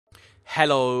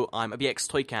Hello, I'm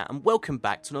ABXToyCat, and welcome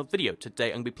back to another video. Today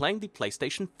I'm going to be playing the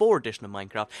PlayStation 4 edition of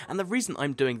Minecraft, and the reason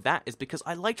I'm doing that is because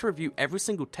I like to review every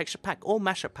single texture pack or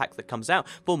mashup pack that comes out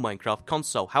for Minecraft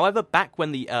console. However, back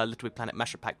when the Little Big Planet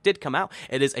mashup pack did come out,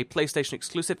 it is a PlayStation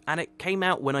exclusive, and it came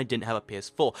out when I didn't have a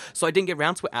PS4, so I didn't get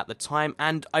around to it at the time,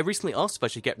 and I recently asked if I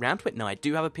should get around to it. Now I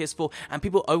do have a PS4, and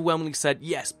people overwhelmingly said,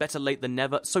 yes, better late than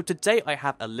never, so today I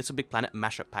have a Little Big Planet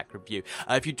mashup pack review.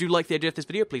 If you do like the idea of this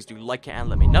video, please do like it and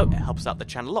let me know. It helps out the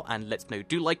channel a lot and lets me know you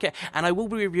do like it, and I will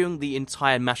be reviewing the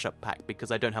entire mashup pack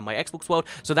because I don't have my Xbox world,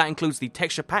 so that includes the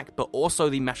texture pack but also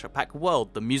the mashup pack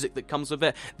world, the music that comes with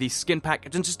it, the skin pack,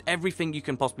 and just everything you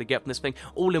can possibly get from this thing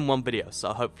all in one video.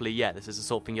 So hopefully, yeah, this is the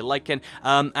sort of thing you're liking.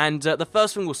 The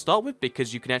first thing we'll start with,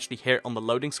 because you can actually hear it on the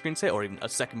loading screens here, or even a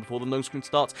second before the loading screen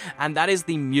starts, and that is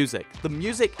the music. The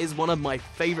music is one of my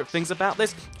favorite things about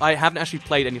this. I haven't actually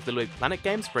played any of the Little Big Planet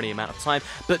games for any amount of time,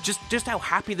 but just how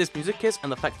happy this music is,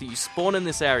 and the fact that you spawn in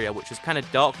this area, which is kind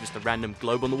of dark, just a random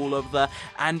globe on the wall over there,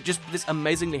 and just this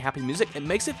amazingly happy music, it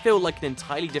makes it feel like an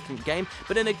entirely different game,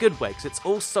 but in a good way, because it's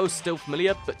all so still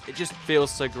familiar, but it just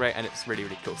feels so great, and it's really,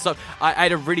 really cool. So I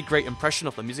had a really great impression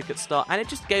of the music at the start, and it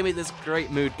just gave me this great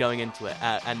mood going into it,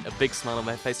 and a big smile on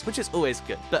my face, which is always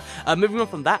good. But moving on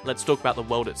from that, let's talk about the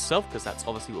world itself, because that's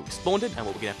obviously what we spawned in, and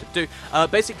what we're going to have to do.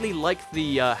 Basically, like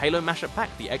the Halo mashup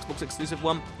pack, the Xbox exclusive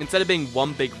one, instead of being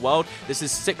one big world, this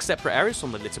is 6 separate areas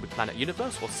from the Little Big Planet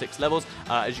universe, or 6 levels.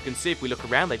 As you can see, if we look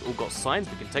around, they've all got signs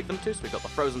we can take them to. So we've got the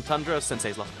Frozen Tundra,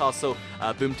 Sensei's Lost Castle,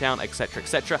 Boomtown, etc.,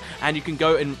 etc. And you can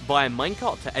go in via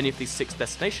minecart to any of these 6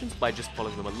 destinations by just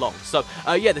following them along. So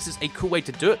yeah, this is a cool way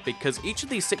to do it, because each of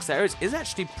these 6 areas is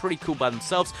actually pretty cool by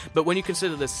themselves, but when you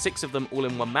consider there's 6 of them all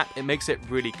in one map, it makes it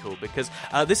really cool, because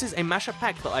this is a mashup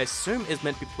pack that I assume is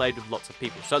meant to be played with lots of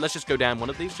people. So let's just go down one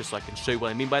of these, just so I can show you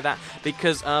what I mean by that,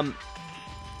 because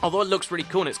although it looks really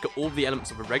cool and it's got all the elements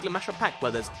of a regular mashup pack,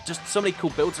 where there's just so many cool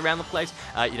builds around the place,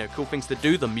 cool things to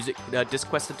do, the music disc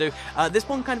quests to do, this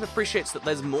one kind of appreciates that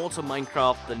there's more to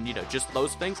Minecraft than, just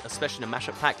those things, especially in a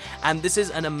mashup pack, and this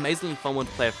is an amazingly fun one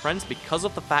to play with friends because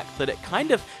of the fact that it kind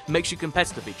of makes you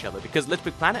competitive with each other, because Little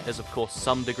Big Planet is, of course,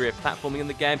 some degree of platforming in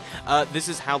the game. This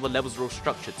is how the levels are all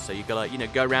structured, so you gotta,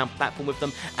 go around, platform with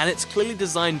them, and it's clearly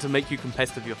designed to make you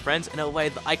competitive with your friends in a way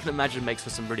that I can imagine makes for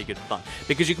some really good fun,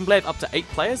 because you can play with up to 8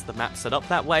 players. The map's set up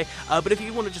that way, but if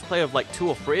you want to just play with like 2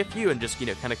 or 3 of you and just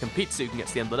kind of compete so you can get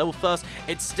to the end of the level first,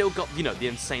 it's still got the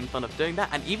insane fun of doing that,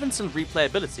 and even some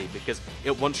replayability, because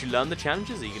once you learn the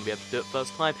challenges, you can be able to do it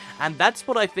first time, and that's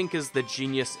what I think is the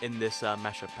genius in this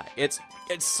mashup pack. It's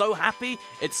so happy,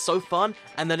 it's so fun,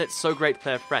 and then it's so great to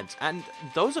play with friends, and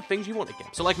those are things you want in a game.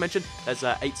 So like I mentioned, there's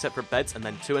 8 separate beds and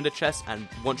then 2 ender chests, and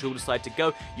once you all decide to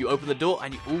go, you open the door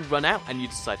and you all run out and you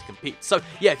decide to compete. So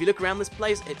yeah, if you look around this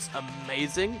place, it's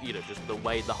amazing, just the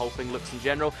way the whole thing looks in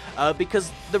general,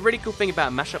 because the really cool thing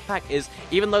about a mashup pack is,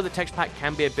 even though the texture pack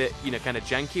can be a bit, kind of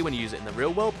janky when you use it in the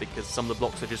real world, because some of the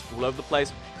blocks are just all over the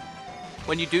place,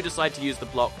 when you do decide to use the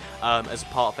block as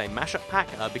part of a mashup pack,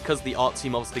 because the art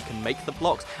team obviously can make the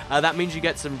blocks, that means you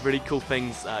get some really cool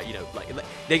things, like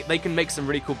they can make some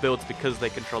really cool builds because they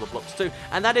control the blocks too,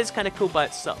 and that is kind of cool by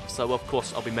itself. So of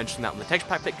course I'll be mentioning that when the texture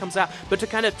pack that comes out, but to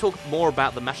kind of talk more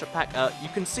about the mashup pack, you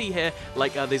can see here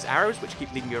like these arrows which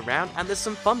keep leading you around, and there's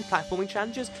some fun platforming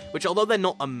challenges, which although they're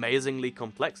not amazingly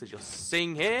complex as you're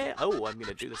seeing here, oh, I'm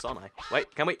gonna do this, aren't I?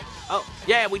 Wait, can we? Oh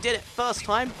yeah, we did it first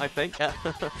time, I think.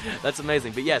 That's amazing.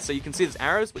 But yeah, so you can see there's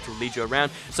arrows which will lead you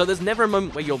around, so there's never a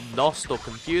moment where you're lost or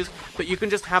confused, but you can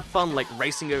just have fun like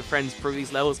racing your friends through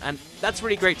these levels, and that's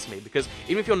really great to me, because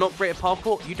even if you're not great at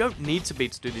parkour, you don't need to be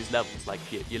to do these levels. Like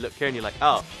you look here and you're like,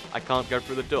 oh, I can't go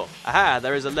through the door. Aha,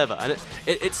 there is a lever, and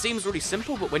it seems really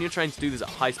simple, but when you're trying to do this at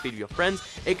high speed with your friends,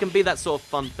 it can be that sort of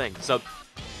fun thing. So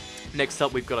next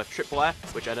up, we've got a tripwire,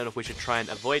 which I don't know if we should try and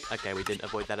avoid. Okay, we didn't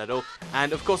avoid that at all.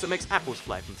 And of course, it makes apples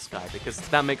fly from the sky, because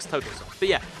that makes total sense. But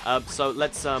yeah, so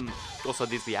let's also,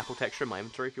 there's the apple texture in my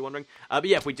inventory, if you're wondering. But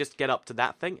yeah, if we just get up to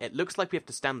that thing, it looks like we have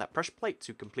to stand that pressure plate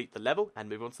to complete the level and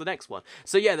move on to the next one.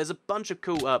 So yeah, there's a bunch of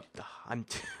cool,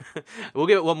 we'll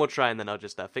give it one more try and then I'll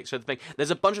just fix the thing.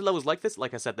 There's a bunch of levels like this.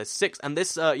 Like I said, there's 6, and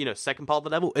this, second part of the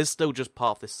level is still just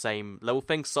part of this same level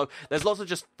thing. So there's lots of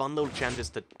just fun little challenges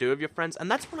to do with your friends,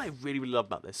 and that's what I really, really love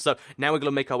about this. So now we're going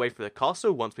to make our way through the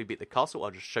castle. Once we beat the castle,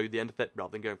 I'll just show you the end of it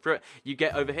rather than going through it. You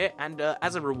get over here, and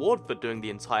as a reward for doing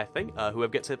the entire thing, whoever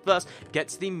gets it first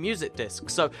gets the music disc.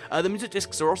 So the music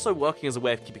discs are also working as a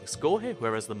way of keeping score here,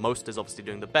 whereas the most is obviously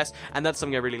doing the best, and that's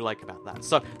something I really like about that.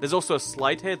 So there's also a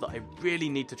slide here that I really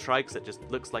need to try because it just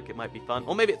looks like it might be fun,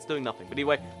 or maybe it's doing nothing. But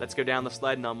anyway, let's go down the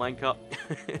slide in our minecart.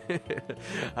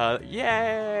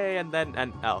 Yay!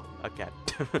 Oh, okay.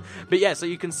 But yeah, so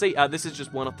you can see this is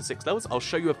just one of the 6 levels. I'll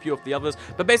show you a few of the others,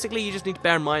 but basically you just need to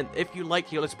bear in mind, if you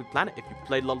like Your Little Big Planet, if you've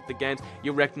played a lot of the games,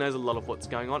 you'll recognize a lot of what's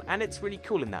going on, and it's really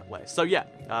cool in that way. So yeah,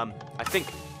 I think,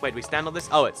 wait, do we stand on this?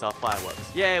 Oh, it's our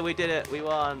fireworks. Yeah, we did it, we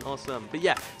won, awesome. But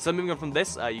yeah, so moving on from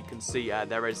this, you can see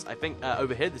there is, I think,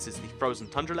 over here, this is the Frozen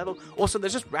Tundra level. Also,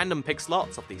 there's just random pixel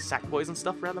arts of these Sackboys and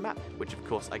stuff around the map, which of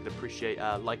course I can appreciate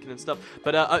liking and stuff.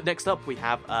 But next up, we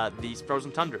have these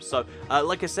Frozen Tundras. So,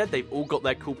 like I said, they've all got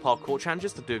their cool parkour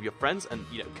challenges to do with your friends, and,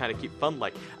 you know, kind of keep fun.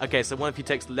 Like, okay, so one of you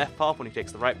takes the left path, one of you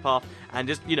takes the right path, and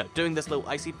just, you know, doing this little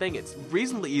icy thing, it's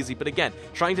reasonably easy, but again,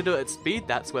 trying to do it at speed,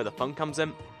 that's where the fun comes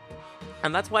in.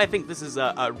 And that's why I think this is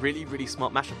a really, really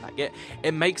smart mashup pack.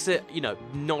 It makes it, you know,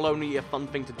 not only a fun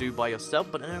thing to do by yourself,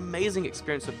 but an amazing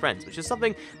experience with friends, which is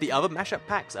something the other mashup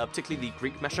packs, particularly the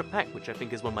Greek mashup pack, which I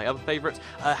think is one of my other favorites,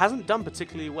 hasn't done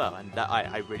particularly well, and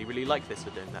I really, really like this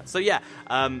for doing that. So yeah,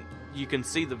 you can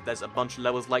see that there's a bunch of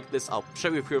levels like this. I'll show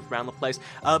you a few around the place,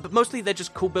 but mostly they're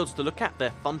just cool builds to look at.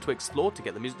 They're fun to explore, to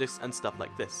get the music discs and stuff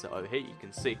like this. So over here you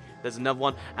can see there's another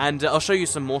one, and I'll show you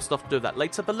some more stuff to do with that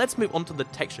later, but let's move on to the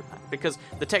texture pack, because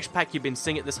the texture pack, you've been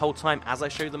seeing it this whole time as I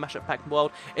show you the mashup pack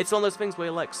world. It's one of those things where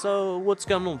you're like, so what's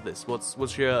going on with this?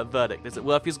 What's your verdict? Is it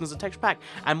worth using as a texture pack?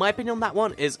 And my opinion on that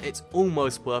one is it's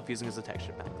almost worth using as a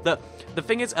texture pack. The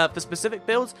thing is, for specific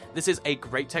builds, this is a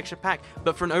great texture pack,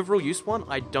 but for an overall use one,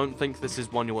 I don't think this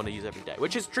is one you want to use every day,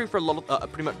 which is true for a lot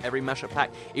of pretty much every mashup pack.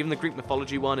 Even the Greek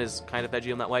mythology one is kind of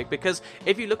edgy on that way, because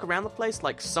if you look around the place,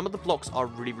 like, some of the blocks are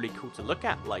really, really cool to look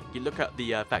at. Like, you look at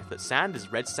the fact that sand is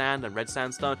red sand and red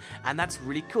sandstone, and that's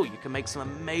really cool. You can make some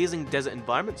amazing desert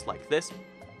environments like this.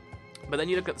 But then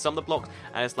you look at some of the blocks,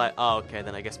 and it's like, oh, okay,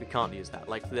 then I guess we can't use that.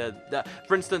 Like,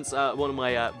 for instance, one of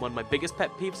my biggest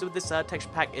pet peeves with this texture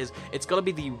pack is it's got to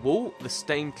be the wool, the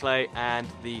stained clay, and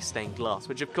the stained glass.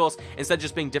 Which, of course, instead of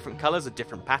just being different colors, a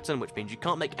different pattern, which means you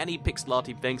can't make any pixel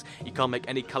arty things. You can't make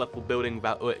any colorful building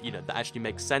without, you know, that actually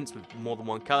makes sense with more than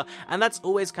one color. And that's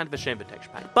always kind of a shame for texture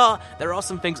pack. But there are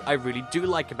some things I really do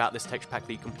like about this texture pack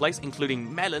that you can place,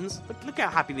 including melons. Look how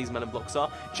happy these melon blocks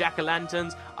are.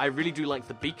 Jack-o'-lanterns. I really do like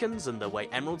the beacons and the way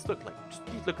emeralds look. Like, just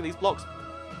look at these blocks.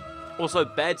 Also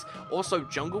beds, also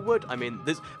jungle wood. I mean,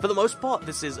 this, for the most part,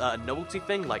 this is a novelty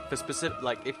thing. Like, for specific,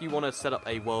 like, if you want to set up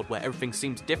a world where everything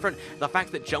seems different, the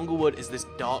fact that jungle wood is this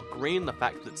dark green, the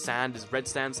fact that sand is red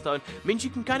sandstone, means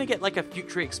you can kind of get like a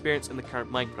future experience in the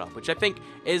current Minecraft, which I think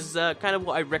is kind of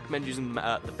what I recommend using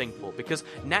the thing for, because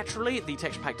naturally the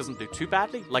texture pack doesn't do too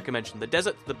badly. Like I mentioned, the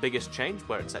desert's the biggest change,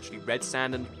 where it's actually red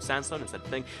sand and sandstone instead of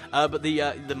thing. But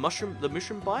the mushroom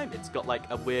biome, it's got like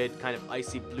a weird kind of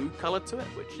icy blue color to it,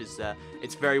 which is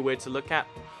it's very weird to look at.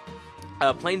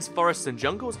 Plains, forests, and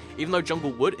jungles, even though jungle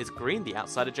wood is green, the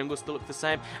outside of jungles still look the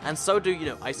same, and so do, you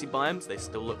know, icy biomes. They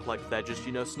still look like they're just,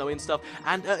 you know, snowy and stuff,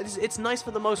 and it's nice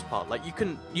for the most part. Like, you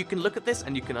can look at this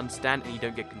and you can understand, and you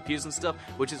don't get confused and stuff,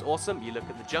 which is awesome. You look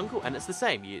at the jungle and it's the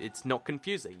same. It's not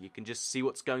confusing. You can just see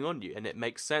what's going on, and it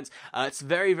makes sense. It's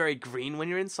very, very green when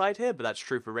you're inside here, but that's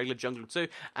true for regular jungle too.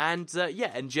 And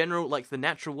yeah, in general, like, the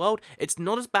natural world, it's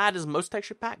not as bad as most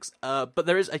texture packs, but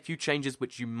there is a few changes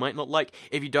which you might not like.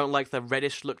 If you don't like the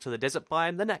reddish look to the desert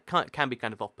biome, then that can be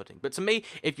kind of off-putting. But to me,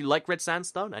 if you like red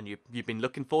sandstone and you've been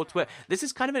looking forward to it, this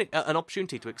is kind of an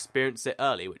opportunity to experience it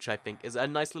early, which I think is a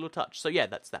nice little touch. So yeah,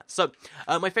 that's that. So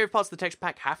my favorite parts of the texture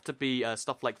pack have to be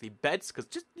stuff like the beds, because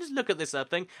just look at this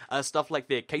thing. Stuff like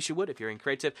the acacia wood, if you're in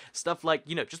creative. Stuff like,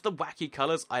 you know, just the wacky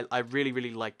colors. I really,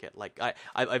 really like it. Like,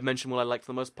 I've mentioned what I like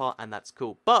for the most part, and that's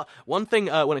cool. But one thing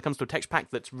when it comes to a texture pack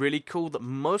that's really cool, that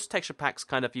most texture packs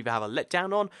kind of either have a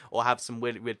letdown on or have some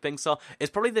weird things are,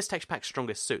 is probably this texture pack's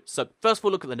strongest suit. So first of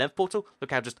all, look at the Nether portal. Look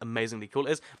how just amazingly cool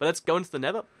it is. But let's go into the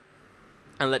Nether,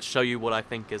 and let's show you what I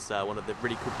think is one of the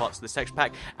really cool parts of this texture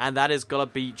pack, and that is gonna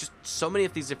be just so many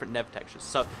of these different Nether textures.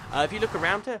 So if you look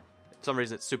around here, for some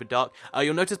reason it's super dark.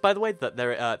 You'll notice, by the way,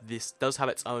 that this does have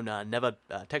its own Nether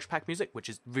texture pack music, which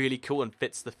is really cool and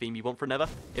fits the theme you want for Nether,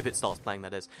 if it starts playing,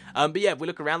 that is. But yeah, if we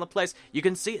look around the place, you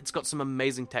can see it's got some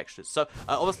amazing textures. So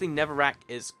obviously Netherrack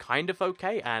is kind of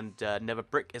okay, and Nether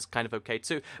Brick is kind of okay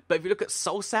too. But if you look at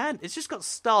Soul Sand, it's just got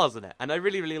stars in it, and I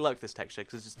really, really like this texture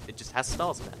because it just has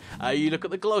stars in it. You look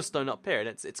at the glowstone up here, and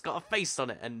it's got a face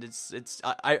on it, and this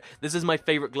is my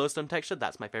favorite glowstone texture.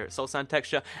 That's my favorite Soul Sand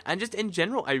texture, and just in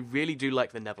general, I really do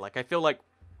like the Nether. Like, I feel like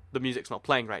the music's not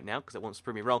playing right now because it wants to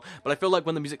prove me wrong, but I feel like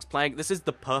when the music's playing, this is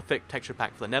the perfect texture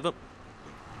pack for the Nether,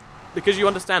 because you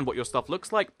understand what your stuff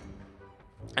looks like,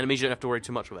 and it means you don't have to worry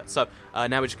too much with it. So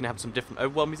now we're just going to have some different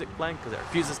overworld music playing, because it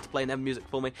refuses to play Nether music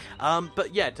for me.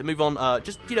 But yeah, to move on,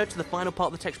 just, to the final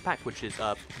part of the texture pack, which is,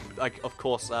 like, of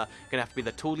course, going to have to be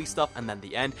the tooly stuff, and then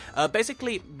the end.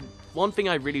 Basically, one thing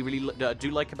I really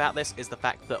do like about this is the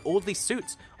fact that all these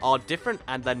suits are different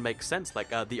and then make sense. Like,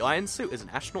 the iron suit is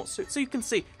an astronaut suit, so you can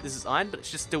see this is iron, but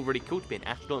it's just still really cool to be an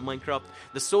astronaut in Minecraft.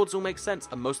 The swords all make sense,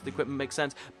 and most of the equipment makes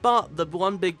sense, but the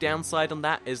one big downside on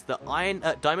that is the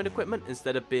diamond equipment,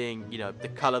 instead of being, the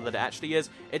color that it actually is,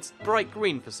 it's bright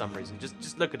green for some reason.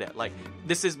 Just look at it. Like,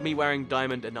 this is me wearing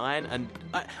diamond and iron, and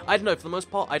I don't know, for the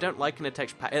most part, I don't like in a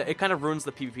texture pack. It kind of ruins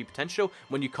the PvP potential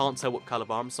when you can't tell what color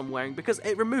of arms I'm wearing, because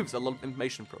it removes a lot of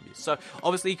information from you. So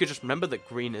obviously you could just remember that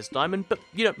green is diamond, but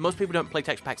most people don't play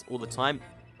texture packs all the time.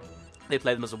 They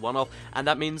play them as a one-off, and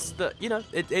that means that,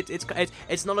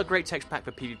 it's not a great texture pack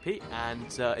for PvP, and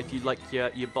if you like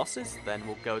your bosses, then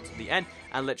we'll go to the end,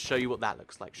 and let's show you what that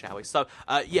looks like, shall we? So,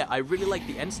 yeah, I really like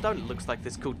the end stone. It looks like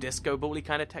this cool disco ball-y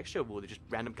kind of texture, with just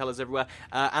random colors everywhere,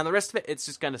 and the rest of it, it's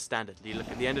just kind of standard. You look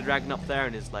at the Ender Dragon up there,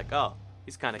 and it's like, oh,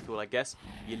 he's kind of cool, I guess.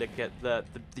 You look at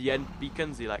the end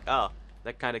beacons, you're like, oh,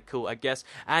 they're kind of cool, I guess.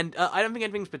 And I don't think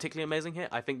anything's particularly amazing here.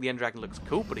 I think the End Dragon looks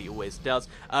cool, but he always does.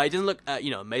 It doesn't look,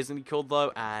 amazingly cool,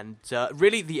 though. And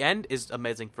really, the end is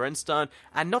amazing for Endstone.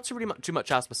 And not too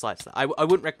much else besides that. I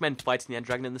wouldn't recommend fighting the End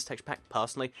Dragon in this texture pack,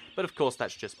 personally. But, of course,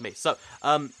 that's just me. So,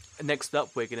 next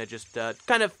up, we're going to just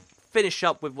kind of finish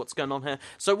up with what's going on here.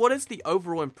 So what is the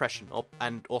overall impression of,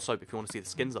 and also if you want to see the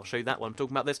skins, I'll show you that while I'm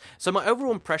talking about this. So my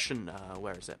overall impression,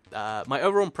 where is it? My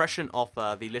overall impression of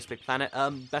the Little Big Planet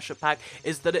Mashup pack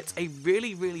is that it's a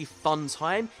really fun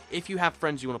time if you have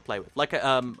friends you want to play with. Like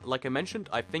I mentioned,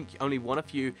 I think only one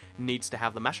of you needs to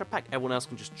have the Mashup pack. Everyone else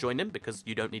can just join in because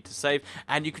you don't need to save,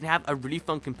 and you can have a really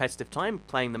fun competitive time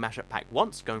playing the Mashup pack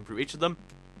once, going through each of them.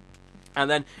 And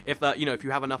then, if if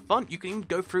you have enough fun, you can even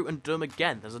go through and do them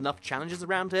again. There's enough challenges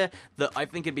around here that I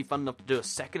think it'd be fun enough to do a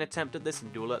second attempt at this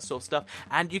and do all that sort of stuff.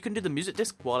 And you can do the music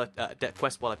disc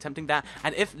quest while attempting that.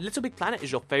 And if Little Big Planet is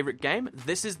your favorite game,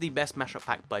 this is the best mashup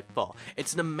pack by far.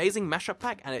 It's an amazing mashup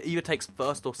pack, and it either takes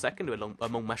first or second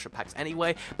among mashup packs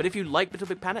anyway. But if you like Little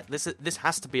Big Planet, this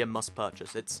has to be a must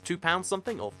purchase. It's £2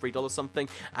 something or $3 something,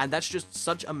 and that's just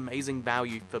such amazing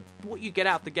value for what you get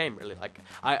out of the game. Really, like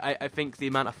I think the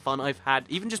amount of fun I've had,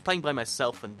 even just playing by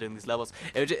myself and doing these levels,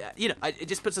 it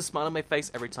just puts a smile on my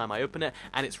face every time I open it,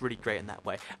 and it's really great in that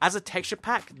way. As a texture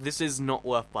pack, this is not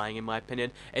worth buying in my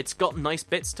opinion. It's got nice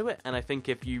bits to it, and I think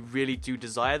if you really do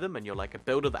desire them, and you're like a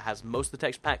builder that has most of the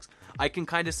texture packs, I can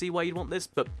kind of see why you'd want this,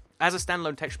 but as a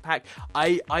standalone texture pack,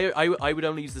 I would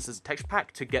only use this as a texture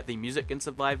pack to get the music in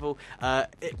survival,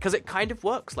 because it kind of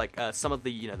works. Like some of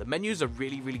the the menus are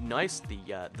really nice,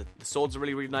 the swords are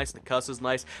really nice, the cursor's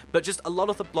nice, but just a lot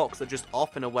of the blocks are just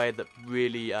off in a way that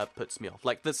really puts me off.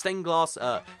 Like the stained glass,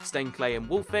 stained clay, and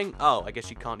wolfing. Oh, I guess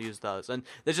you can't use those. And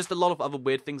there's just a lot of other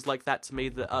weird things like that to me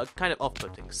that are kind of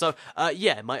off-putting. So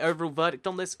yeah, my overall verdict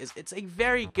on this is it's a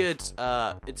very good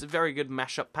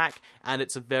mashup pack, and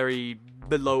it's a very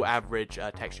below average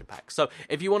texture pack. So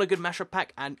if you want a good mashup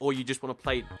pack, or you just want to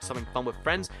play something fun with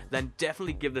friends, then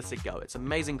definitely give this a go. It's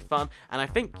amazing fun, and I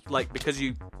think because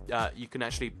you can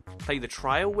actually play the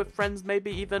trial with friends,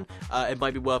 maybe even it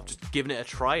might be worth just giving it a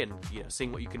try and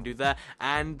seeing what you can do there.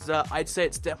 And I'd say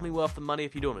it's definitely worth the money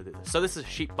if you do want to do this. So this is a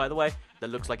sheep, by the way, that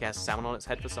looks like it has salmon on its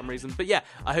head for some reason. But yeah,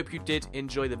 I hope you did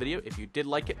enjoy the video. If you did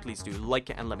like it, please do like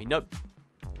it and let me know.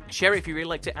 Share it if you really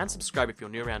liked it, and subscribe if you're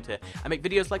new around here. I make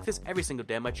videos like this every single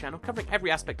day on my channel, covering every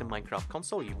aspect of Minecraft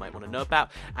console you might want to know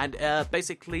about, and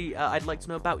basically, I'd like to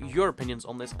know about your opinions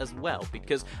on this as well,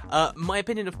 because my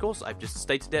opinion, of course, I've just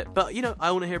stated it, but,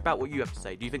 I want to hear about what you have to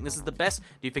say. Do you think this is the best?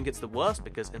 Do you think it's the worst?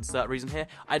 Because insert reason here.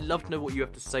 I'd love to know what you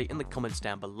have to say in the comments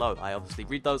down below. I obviously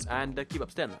read those and keep up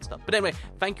to date on that stuff. But anyway,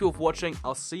 thank you all for watching.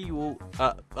 I'll see you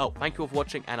all, thank you all for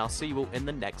watching, and I'll see you all in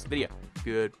the next video.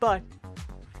 Goodbye.